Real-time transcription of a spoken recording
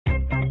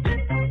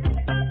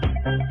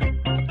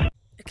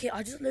Okay,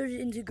 I just loaded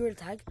it into Gorilla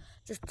Tag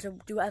just to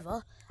do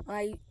whatever. And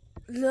I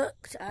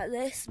looked at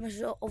this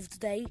measure of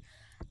today,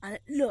 and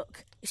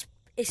look,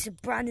 it's a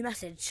brand new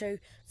message. So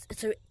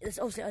it's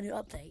obviously a new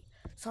update.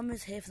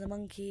 Summer's here for the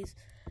monkeys.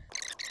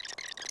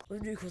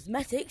 With new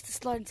cosmetics to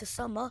slide into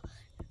summer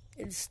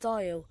in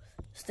style.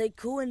 Stay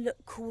cool and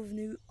look cool with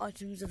new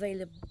items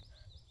available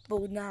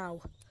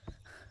now.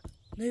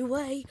 No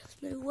way,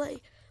 no way.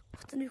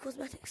 What's the new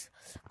cosmetics?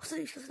 What's the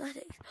new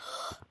cosmetics?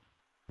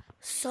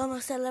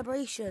 Summer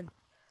celebration.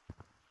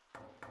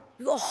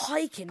 We got a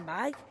hiking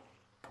bag.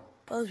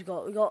 What else we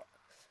got? We got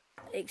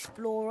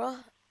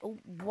Explorer, a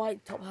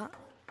white top hat,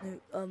 no,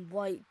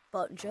 white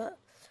button shirt.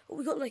 Oh,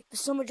 we got like the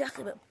summer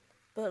jacket,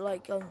 but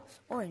like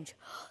orange.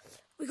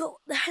 We got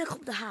the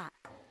helicopter hat.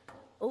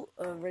 Oh,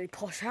 a really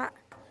posh hat.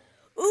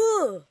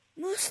 Ooh,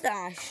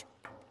 mustache.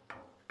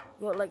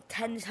 We got like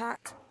tennis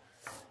hat.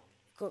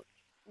 Got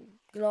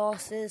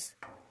glasses.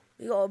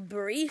 We got a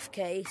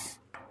briefcase.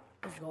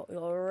 We got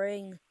a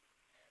ring.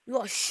 We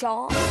got a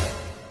shark.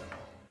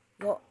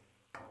 We got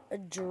a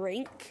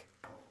drink.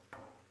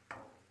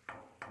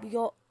 We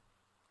got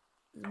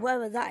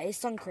whatever that is,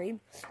 sun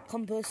cream,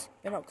 compass,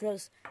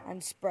 binoculars,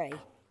 and spray.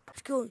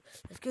 Let's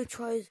go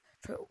try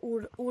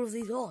all of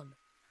these on.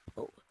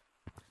 Oh,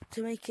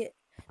 to make it,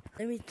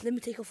 let me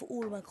take off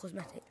all of my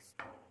cosmetics.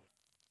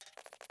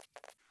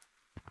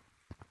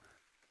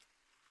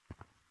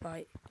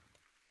 Right.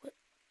 What?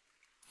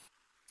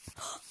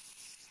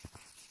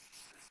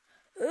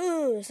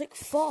 Ugh, it's like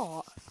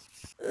fart.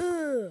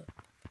 Ugh.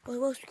 What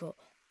else we got?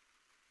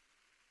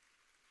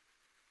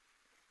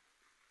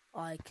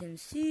 I can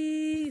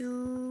see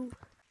you.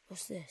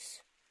 What's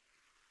this?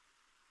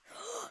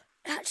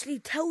 It actually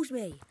tells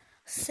me.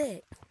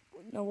 Sick.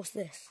 No, what's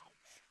this?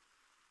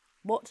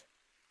 What?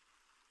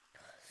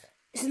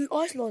 It's an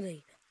ice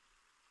lolly.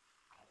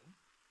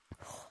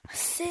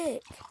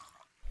 Sick.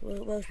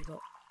 What else we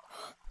got?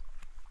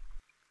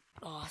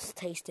 Oh, it's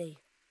tasty.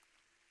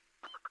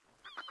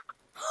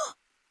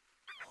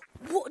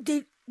 What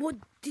did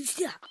you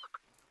see that?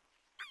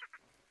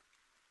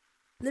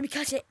 Let me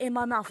catch it in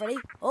my mouth, ready?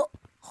 Oh.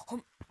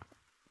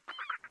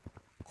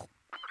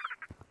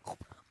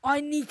 I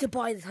need to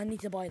buy this. We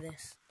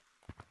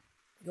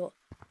got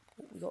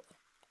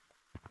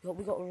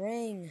a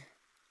ring.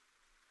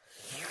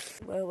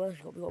 What else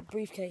we got? We got a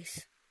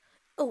briefcase.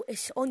 Oh,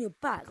 it's on your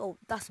back. Oh,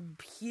 that's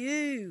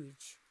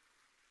huge.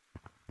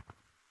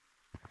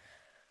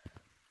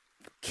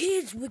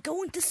 Kids, we're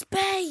going to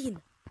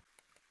Spain.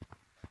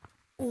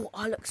 Oh,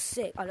 I look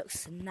sick. I look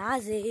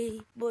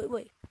snazzy.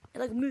 Wait. It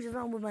like moves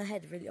around with my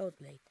head really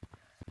oddly.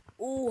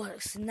 Oh, I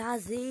look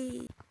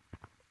snazzy.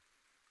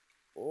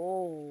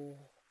 Oh.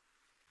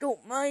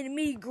 Don't mind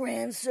me,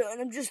 grandson.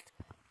 I'm just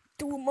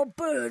doing my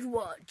bird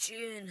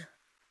watching.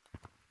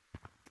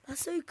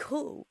 That's so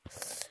cool.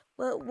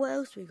 Well, what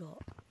else we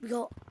got? We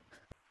got...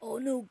 Oh,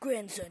 no,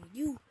 grandson.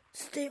 You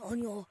stay on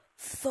your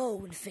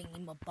phone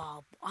thingy, my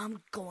bob.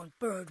 I'm going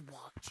bird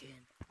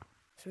watching.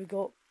 So we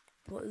got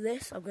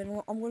this. I'm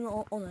going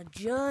on a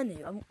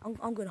journey. I'm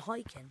going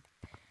hiking.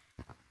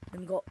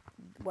 Then we got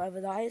whatever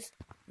that is.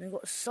 Then we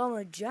got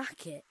summer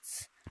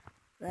jackets.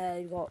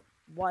 There we got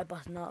white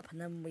button up, and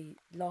then we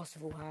last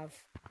of all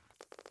have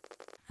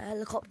a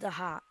helicopter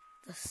hat.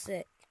 That's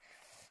sick.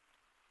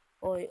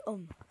 Oi, I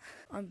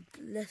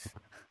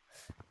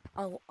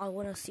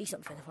want to see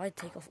something. If I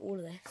take off all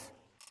of this,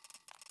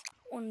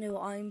 I know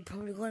what I'm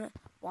probably gonna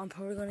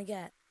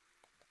get.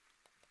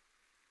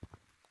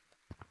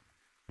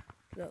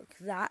 Look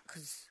that,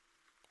 cause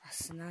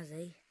that's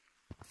snazzy.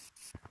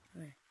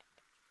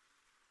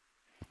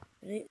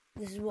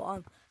 This is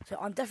what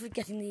I'm definitely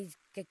getting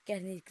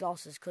these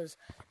glasses because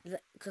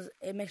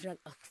it makes me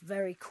like a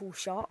very cool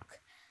shark.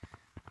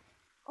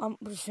 I'm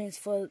just saying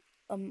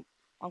I'm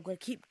gonna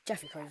keep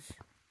Jeffy because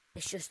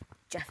it's just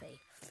Jeffy.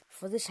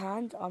 For this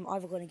hand, I'm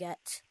either gonna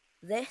get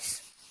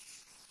this.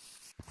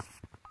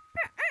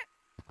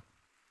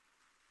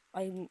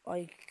 I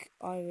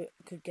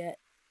could get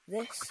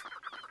this.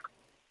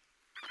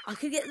 I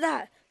could get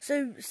that.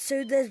 So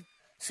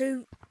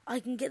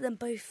I can get them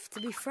both to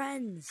be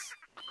friends.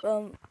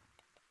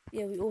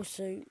 Yeah, we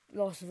also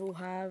last of all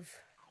have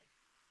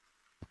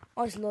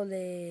ice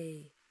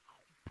lolly.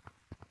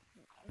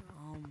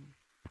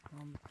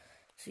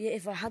 So yeah,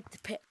 if I had to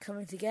pick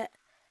something to get,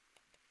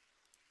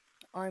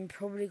 I'm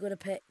probably gonna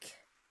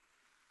pick.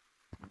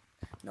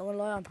 Not gonna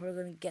lie, I'm probably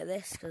gonna get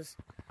this because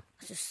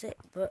it's just sick.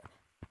 But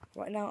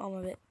right now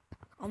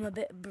I'm a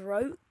bit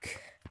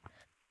broke.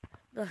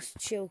 That's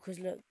chill because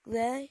look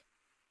there,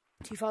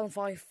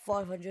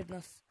 2,500 and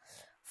that's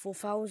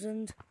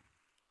 4,000.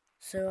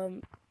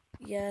 So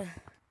yeah,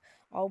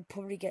 I'll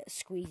probably get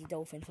Squeezy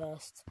Dolphin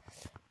first.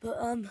 But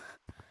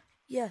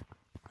yeah,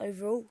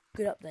 overall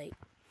good update.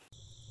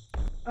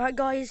 Alright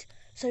guys,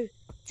 so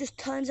just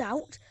turns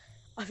out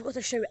I forgot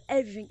to show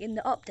everything in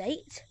the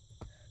update.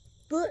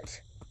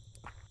 But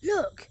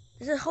look,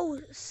 there's a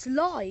whole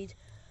slide.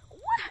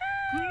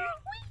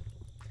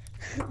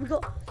 we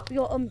got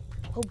a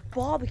whole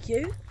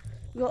barbecue.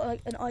 We got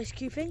like an ice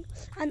cube thing,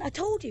 and I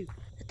told you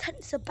the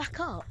tents are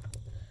back up.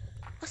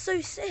 That's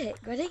so sick.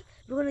 Ready?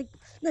 We're gonna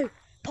no.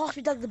 Pass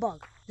me Doug the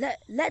Bug.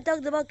 Let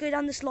Doug the Bug go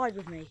down the slide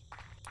with me.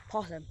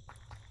 Pass him.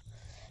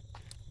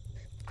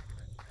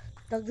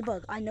 Doug the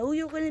Bug. I know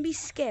you're gonna be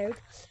scared.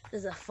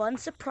 There's a fun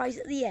surprise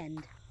at the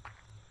end.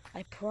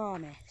 I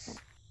promise.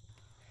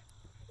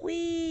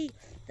 Whee!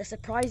 The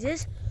surprise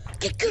is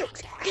get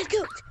cooked, get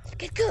cooked,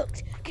 get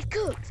cooked, get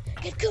cooked,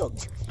 get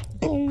cooked.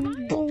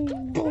 Boom,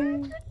 boom,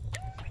 boom,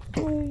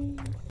 boom.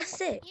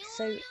 That's it.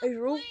 So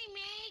overall,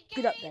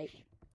 good update.